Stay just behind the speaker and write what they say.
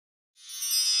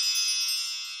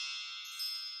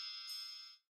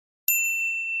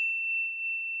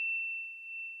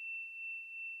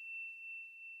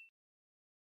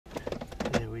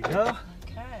go.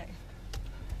 Okay.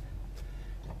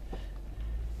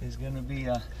 There's going to be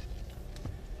a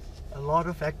lot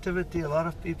of activity, a lot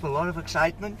of people, a lot of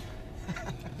excitement.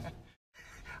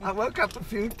 I woke up a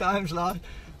few times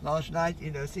last night,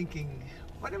 you know, thinking,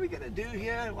 what are we going to do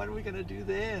here? What are we going to do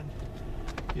there? And,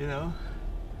 you know,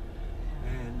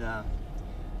 and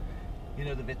you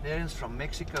know, the veterinarians from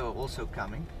Mexico are also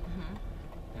coming,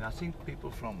 and I think people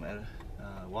from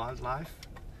wildlife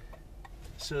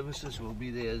services will be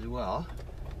there as well.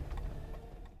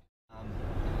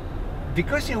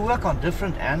 Because you work on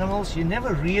different animals, you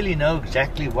never really know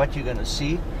exactly what you're going to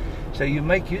see. So you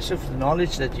make use of the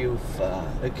knowledge that you've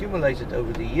accumulated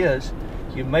over the years.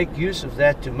 You make use of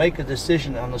that to make a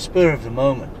decision on the spur of the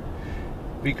moment.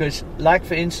 Because, like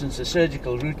for instance, a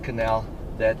surgical root canal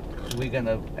that we're going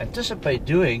to anticipate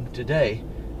doing today,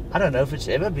 I don't know if it's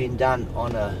ever been done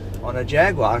on a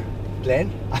jaguar,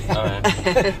 Glenn.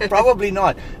 Probably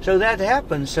not. So that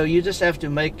happens. So you just have to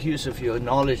make use of your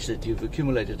knowledge that you've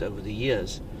accumulated over the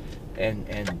years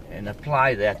and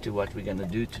apply that to what we're going to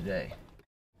do today.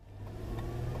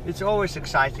 It's always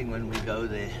exciting when we go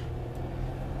there.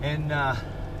 And,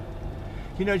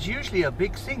 you know, it's usually a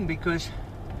big thing because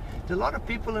there's a lot of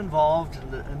people involved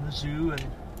in the zoo,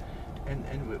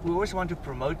 and we always want to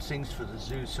promote things for the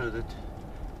zoo so that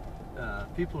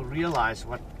people realize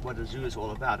what a zoo is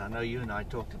all about. I know you and I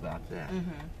talked about that.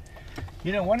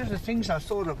 You know, one of the things I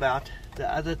thought about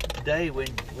the other day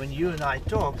when you and I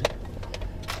talked,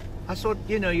 I thought,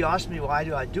 you know, you asked me why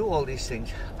do I do all these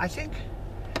things. I think,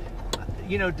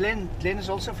 you know, Glenn is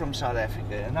also from South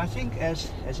Africa, and I think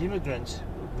as immigrants,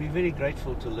 we're very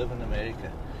grateful to live in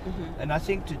America. And I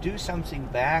think to do something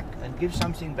back and give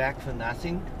something back for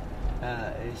nothing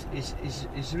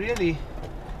is really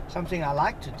something I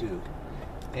like to do.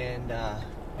 And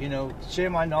you know, share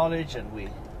my knowledge, and we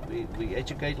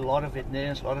educate a lot of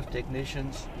veterinarians, a lot of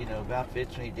technicians, you know, about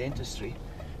veterinary dentistry.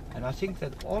 And I think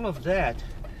that all of that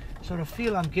sort of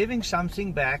feel I'm giving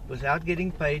something back without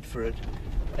getting paid for it.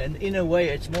 And in a way,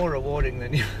 it's more rewarding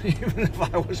than even if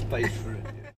I was paid for it.